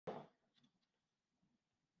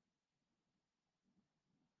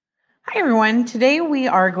Hi, everyone. Today we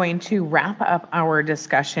are going to wrap up our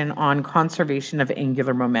discussion on conservation of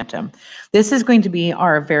angular momentum. This is going to be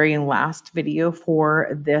our very last video for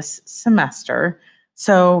this semester.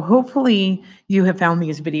 So hopefully you have found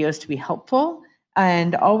these videos to be helpful.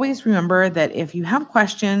 And always remember that if you have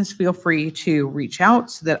questions, feel free to reach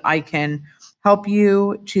out so that I can help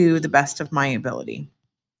you to the best of my ability.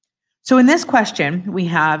 So in this question, we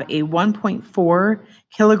have a 1.4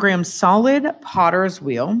 kilogram solid potter's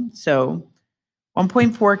wheel. So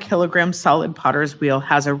 1.4 kilogram solid potter's wheel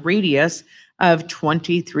has a radius of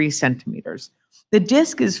 23 centimeters. The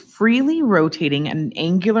disc is freely rotating at an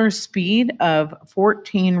angular speed of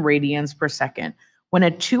 14 radians per second when a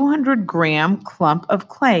 200-gram clump of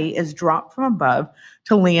clay is dropped from above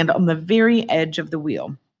to land on the very edge of the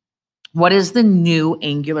wheel. What is the new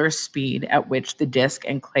angular speed at which the disc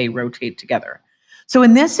and clay rotate together? So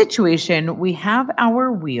in this situation, we have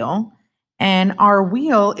our wheel, and our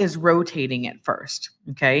wheel is rotating at first.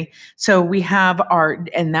 Okay. So we have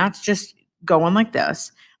and that's just going like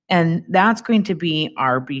this. And that's going to be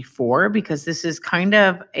our before, because this is kind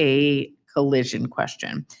of a collision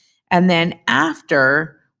question. And then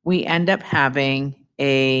after, we end up having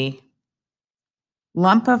a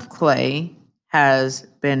lump of clay has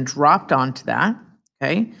been dropped onto that.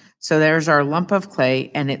 Okay. So there's our lump of clay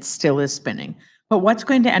and it still is spinning. But what's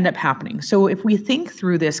going to end up happening? So if we think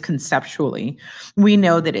through this conceptually, we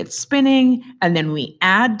know that it's spinning and then we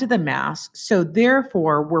add to the mass. So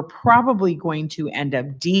therefore, we're probably going to end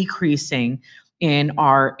up decreasing in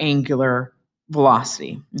our angular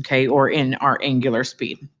velocity, okay, or in our angular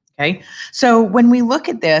speed. Okay. So when we look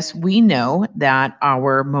at this, we know that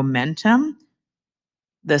our momentum,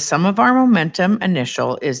 the sum of our momentum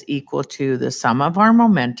initial is equal to the sum of our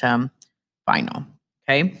momentum final.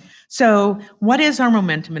 Okay. So what is our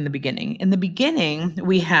momentum in the beginning? In the beginning,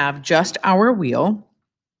 we have just our wheel,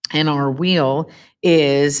 and our wheel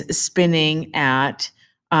is spinning at,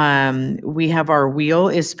 we have our wheel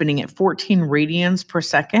is spinning at 14 radians per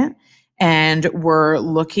second. And we're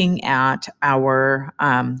looking at our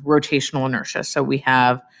rotational inertia. So we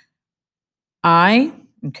have I,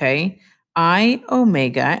 okay, I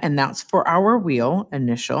omega, and that's for our wheel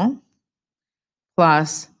initial,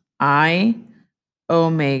 plus I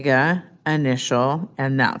omega initial,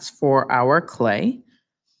 and that's for our clay,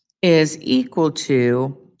 is equal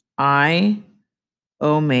to I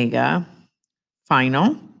omega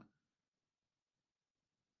final,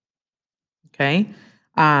 okay,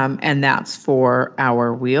 and that's for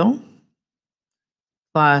our wheel,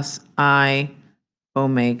 plus I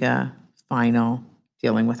omega final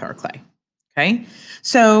dealing with our clay. Okay.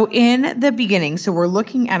 So in the beginning, so we're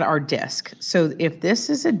looking at our disk. So if this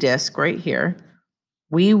is a disk right here,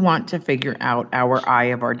 we want to figure out our I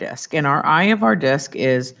of our disk. And our I of our disk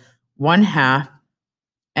is 1/2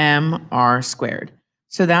 mr squared.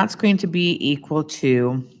 So that's going to be equal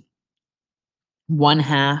to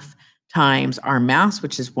 1/2 times our mass,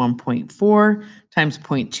 which is 1.4 times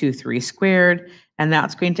 0.23 squared. And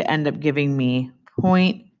that's going to end up giving me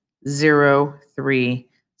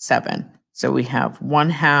 0.037. So we have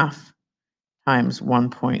 1/2 times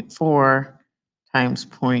 1.4 times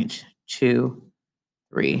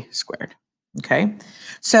 0.23 squared. Okay.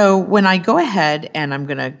 So when I go ahead and I'm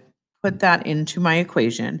going to put that into my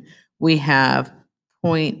equation, we have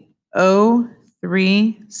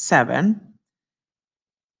 0.037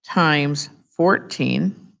 times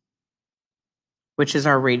 14, which is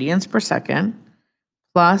our radians per second,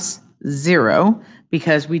 plus 0,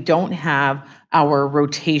 because we don't have our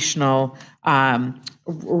rotational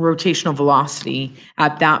velocity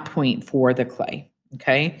at that point for the clay.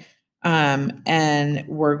 Okay. And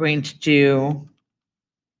we're going to do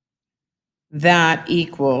that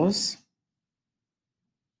equals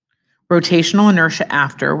rotational inertia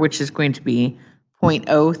after, which is going to be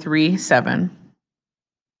 0.037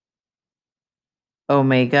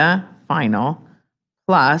 omega final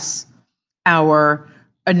plus our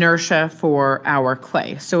inertia for our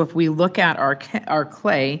clay. So if we look at our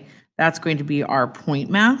clay, that's going to be our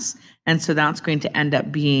point mass. And so that's going to end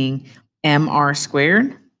up being mr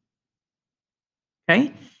squared.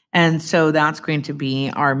 Okay. And so that's going to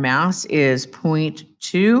be our mass is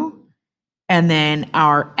 0.2. And then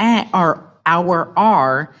our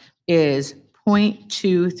R is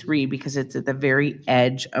 0.23 because it's at the very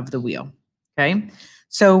edge of the wheel. Okay.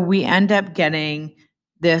 So we end up getting,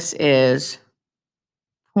 this is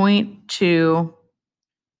 0.2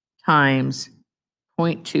 times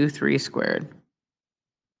 0.23 squared.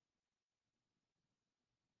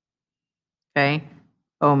 Okay.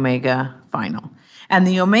 Omega final. And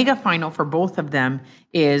the omega final for both of them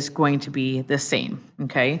is going to be the same,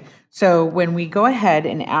 okay? So when we go ahead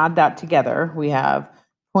and add that together, we have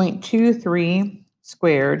 0.23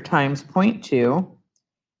 squared times 0.2,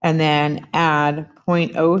 and then add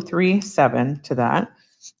 0.037 to that.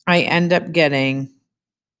 I end up getting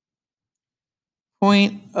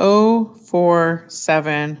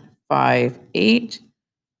 0.04758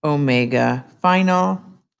 omega final.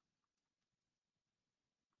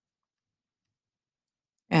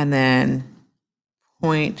 And then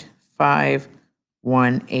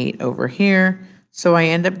 0.518 over here. So I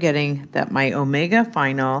end up getting that my omega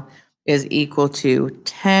final is equal to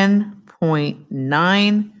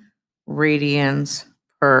 10.9 radians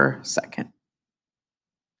per second.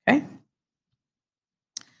 Okay.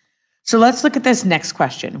 So let's look at this next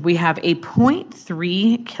question. We have a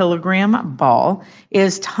 0.3 kilogram ball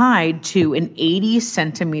is tied to an 80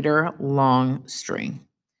 centimeter long string,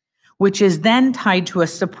 which is then tied to a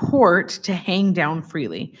support to hang down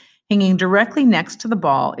freely. Hanging directly next to the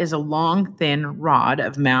ball is a long, thin rod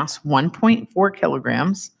of mass 1.4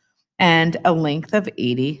 kilograms and a length of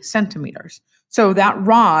 80 centimeters. So that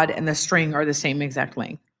rod and the string are the same exact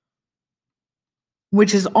length,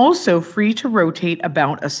 which is also free to rotate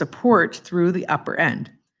about a support through the upper end.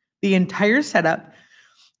 The entire setup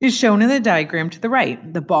is shown in the diagram to the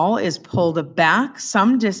right. The ball is pulled back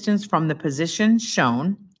some distance from the position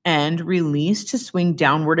shown and released to swing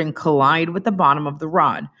downward and collide with the bottom of the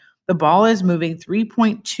rod. The ball is moving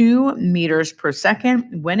 3.2 meters per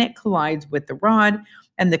second when it collides with the rod,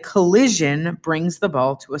 and the collision brings the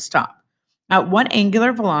ball to a stop. At what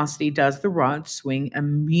angular velocity does the rod swing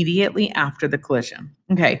immediately after the collision?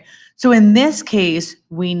 Okay, so in this case,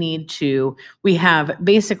 we have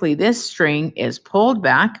basically this string is pulled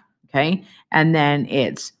back, okay, and then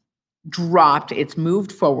it's dropped, it's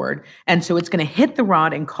moved forward. And so it's going to hit the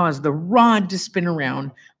rod and cause the rod to spin around,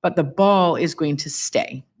 but the ball is going to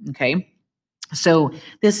stay, okay? So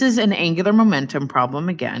this is an angular momentum problem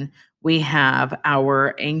again. We have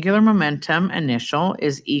our angular momentum initial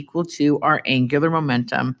is equal to our angular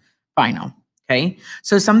momentum final, okay?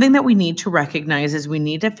 So something that we need to recognize is we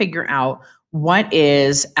need to figure out what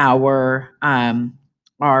is our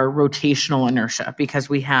rotational inertia, because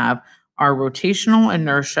we have our rotational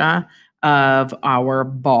inertia of our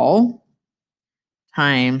ball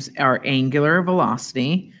times our angular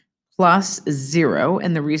velocity plus 0.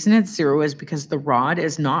 And the reason it's 0 is because the rod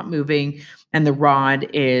is not moving, and the rod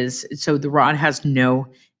has no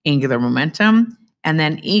angular momentum, and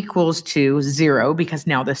then equals to 0 because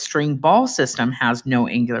now the string ball system has no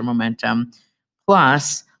angular momentum,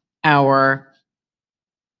 plus our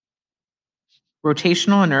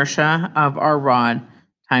rotational inertia of our rod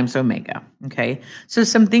times omega, okay? So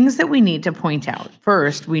some things that we need to point out.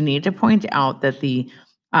 First, we need to point out that the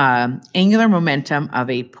angular momentum of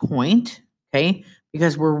a point, okay,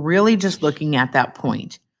 because we're really just looking at that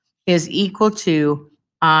point, is equal to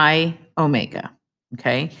I omega,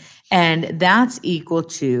 okay? And that's equal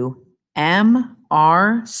to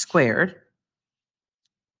mr squared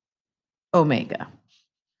omega,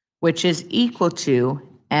 which is equal to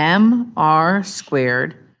mr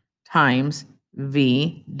squared times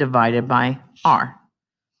v divided by r.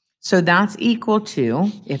 So that's equal to,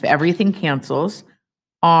 if everything cancels,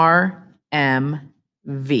 r m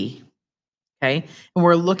v. Okay, and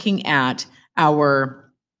we're looking at our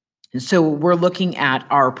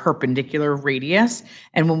perpendicular radius,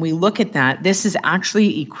 and when we look at that, this is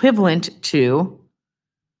actually equivalent to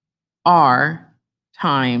r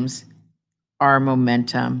times our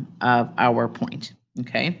momentum of our point,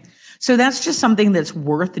 okay? So that's just something that's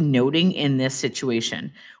worth noting in this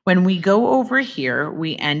situation. When we go over here,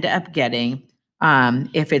 we end up getting,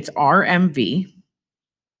 if it's RMV,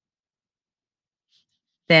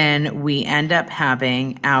 then we end up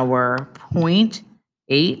having our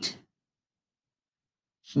 0.8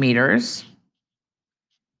 meters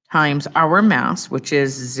times our mass, which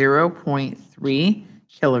is 0.3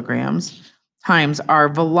 kilograms, times our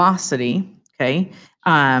velocity, okay,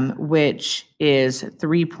 which is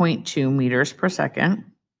 3.2 meters per second,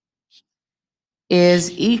 is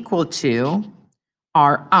equal to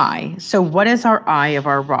our I. So what is our I of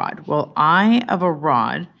our rod? Well, I of a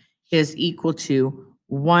rod is equal to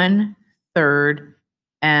 1/3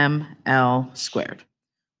 ml squared.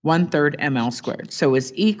 1/3 ml squared. So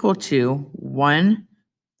it's equal to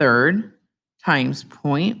 1/3 times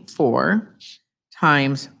 0.4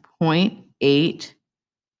 times 0.8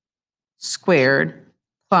 squared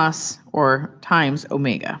plus or times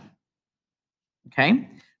omega. Okay,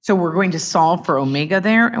 so we're going to solve for omega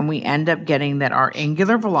there, and we end up getting that our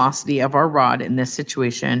angular velocity of our rod in this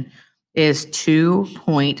situation is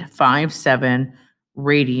 2.57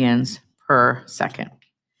 radians per second.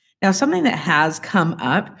 Now, something that has come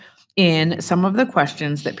up in some of the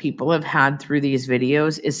questions that people have had through these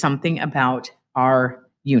videos is something about our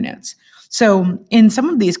units. So in some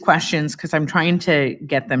of these questions, because I'm trying to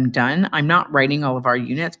get them done, I'm not writing all of our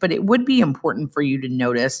units, but it would be important for you to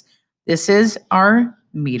notice this is our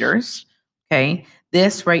meters, okay?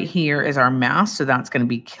 This right here is our mass, so that's going to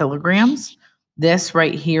be kilograms. This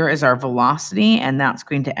right here is our velocity, and that's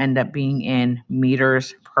going to end up being in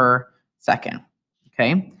meters per second,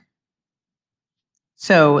 okay?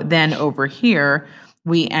 So then over here,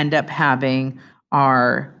 we end up having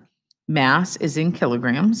our mass is in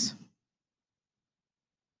kilograms.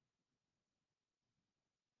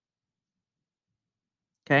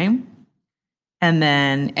 Okay.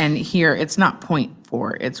 And here it's not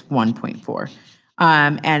 0.4, it's 1.4.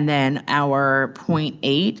 And then our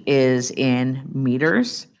 0.8 is in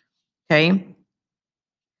meters. Okay.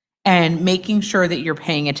 And making sure that you're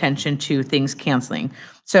paying attention to things canceling.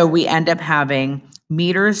 So we end up having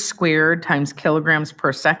meters squared times kilograms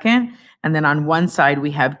per second. And then on one side,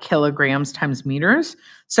 we have kilograms times meters.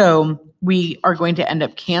 So we are going to end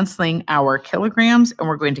up canceling our kilograms, and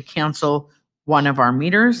we're going to cancel one of our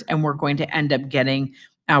meters, and we're going to end up getting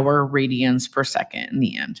our radians per second in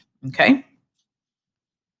the end. Okay.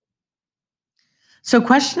 So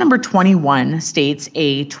question number 21 states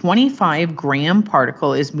a 25-gram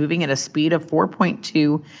particle is moving at a speed of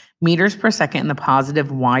 4.2 meters per second in the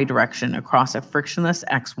positive y direction across a frictionless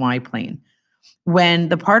xy plane. When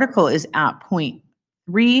the particle is at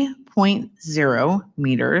 3.0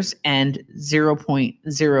 meters and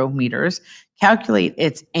 0.0 meters, calculate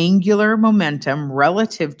its angular momentum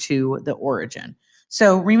relative to the origin.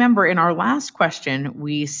 So remember, in our last question,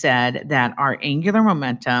 we said that our angular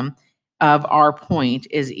momentum of our point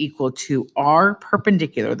is equal to r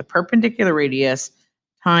perpendicular, the perpendicular radius,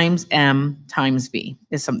 times m times v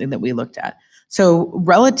is something that we looked at. So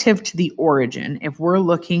relative to the origin, if we're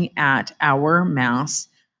looking at our mass,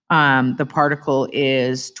 the particle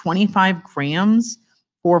is 25 grams,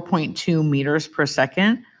 4.2 meters per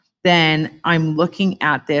second, then I'm looking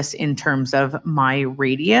at this in terms of my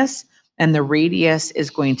radius, and the radius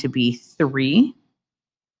is going to be 3.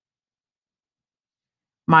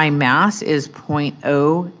 My mass is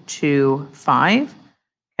 0.025,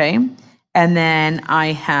 okay? And then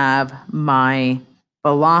I have my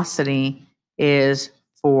velocity is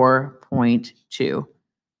 4.2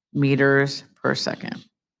 meters per second,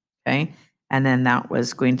 okay? And then that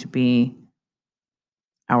was going to be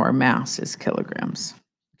our mass is kilograms,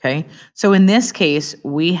 okay? So in this case,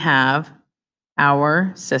 we have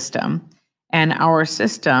our system, and our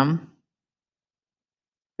system,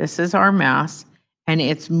 this is our mass, and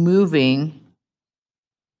it's moving,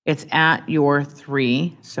 it's at your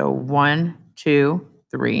 3, so 1, 2,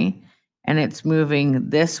 3, and it's moving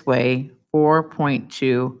this way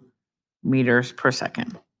 4.2 meters per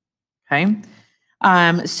second, okay?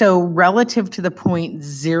 So relative to the point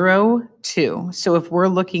 0.2, so if we're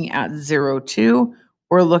looking at 0.2,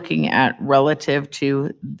 we're looking at relative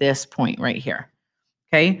to this point right here,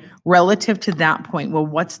 okay? Relative to that point, well,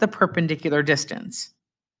 what's the perpendicular distance?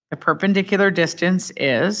 The perpendicular distance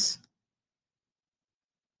is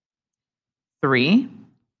 3,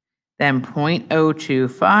 then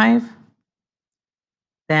 0.025,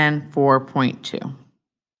 then 4.2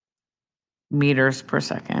 meters per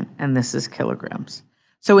second, and this is kilograms.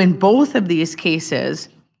 So in both of these cases,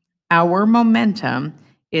 our momentum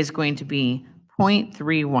is going to be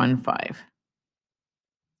 0.315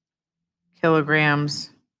 kilograms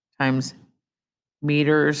times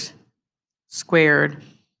meters squared,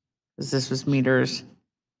 because this was meters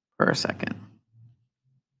per second.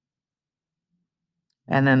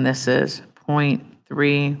 And then this is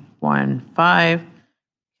 0.315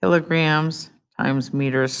 kilograms times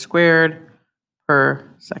meters squared per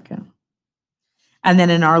second. And then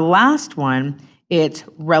in our last one, it's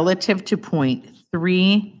relative to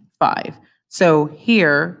 0.35. So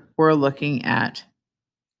here we're looking at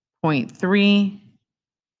 0.3.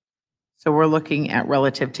 So we're looking at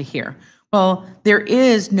relative to here. Well, there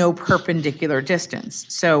is no perpendicular distance.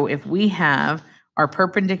 So if we have our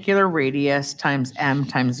perpendicular radius times m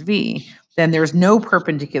times v, then there's no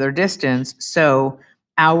perpendicular distance. So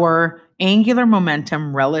our angular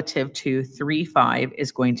momentum relative to 3.5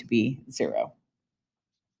 is going to be 0.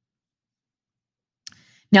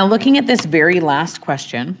 Now, looking at this very last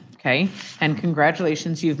question, okay, and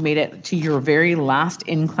congratulations, you've made it to your very last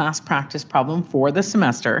in-class practice problem for the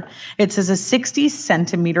semester. It says a 60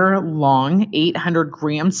 centimeter long,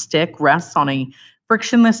 800-gram stick rests on a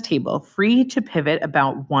frictionless table, free to pivot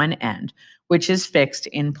about one end. which is fixed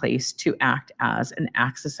in place to act as an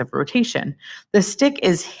axis of rotation. The stick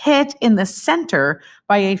is hit in the center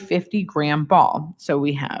by a 50-gram ball. So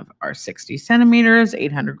we have our 60 centimeters,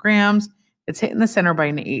 800 grams. It's hit in the center by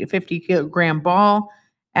an 50-gram ball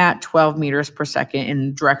at 12 meters per second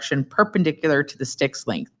in direction perpendicular to the stick's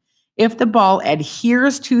length. If the ball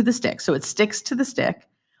adheres to the stick, so it sticks to the stick,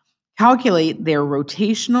 calculate their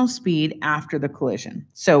rotational speed after the collision.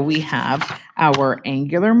 So we have our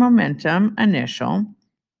angular momentum initial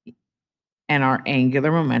and our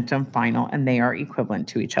angular momentum final, and they are equivalent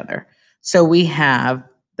to each other. So we have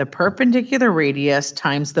the perpendicular radius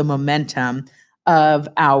times the momentum of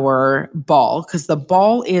our ball, because the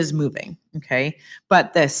ball is moving, okay?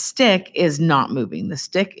 But the stick is not moving. The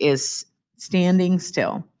stick is standing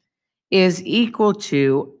still, is equal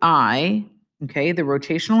to I, okay, the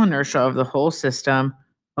rotational inertia of the whole system,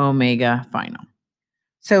 omega final.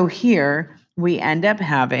 So here we end up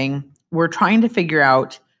having, we're trying to figure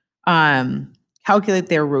out, calculate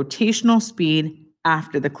their rotational speed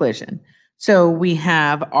after the collision. So we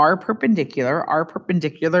have our perpendicular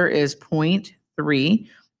is 0.3.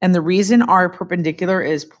 And the reason our perpendicular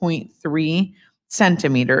is 0.3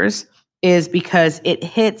 centimeters is because it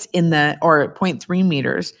hits in the, or 0.3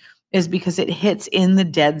 meters, is because it hits in the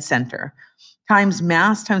dead center. Times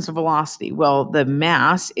mass times the velocity. Well, the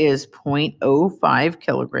mass is 0.05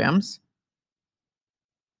 kilograms.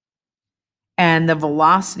 And the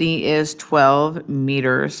velocity is 12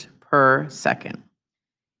 meters per second,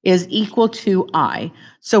 is equal to I.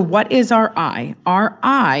 So what is our I? Our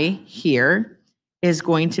I here is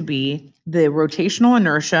going to be the rotational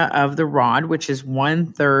inertia of the rod, which is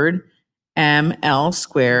 1/3 ml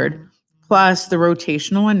squared, plus the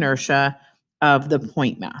rotational inertia of the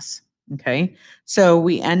point mass. Okay, so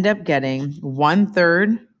we end up getting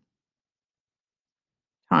 1/3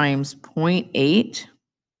 times 0.8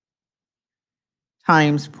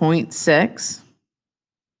 times 0.6,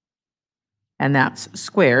 and that's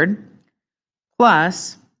squared,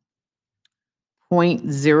 plus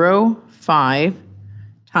 0.05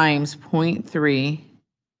 times 0.3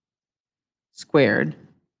 squared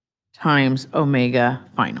times omega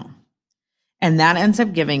final. And that ends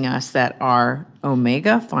up giving us that our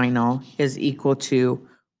omega final is equal to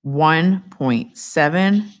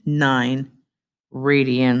 1.79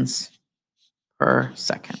 radians per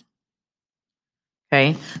second.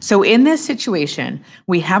 Okay, so in this situation,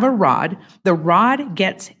 we have a rod. The rod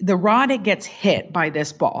gets hit by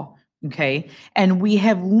this ball. Okay, and we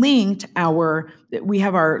have linked our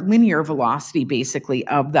linear velocity basically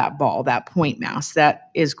of that ball, that point mass, that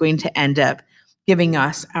is going to end up giving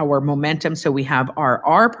us our momentum. So we have our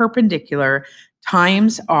R perpendicular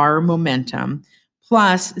times our momentum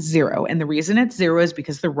plus 0. And the reason it's 0 is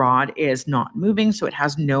because the rod is not moving, so it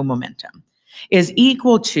has no momentum, is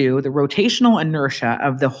equal to the rotational inertia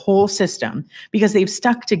of the whole system because they've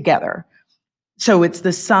stuck together. So it's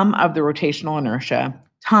the sum of the rotational inertia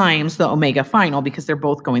times the omega final because they're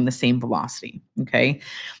both going the same velocity, okay?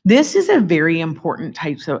 This is a very important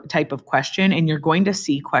type of question, and you're going to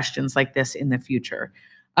see questions like this in the future.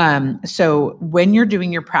 So when you're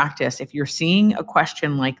doing your practice, if you're seeing a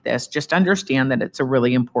question like this, just understand that it's a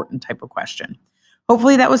really important type of question.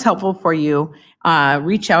 Hopefully that was helpful for you.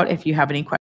 Reach out if you have any questions.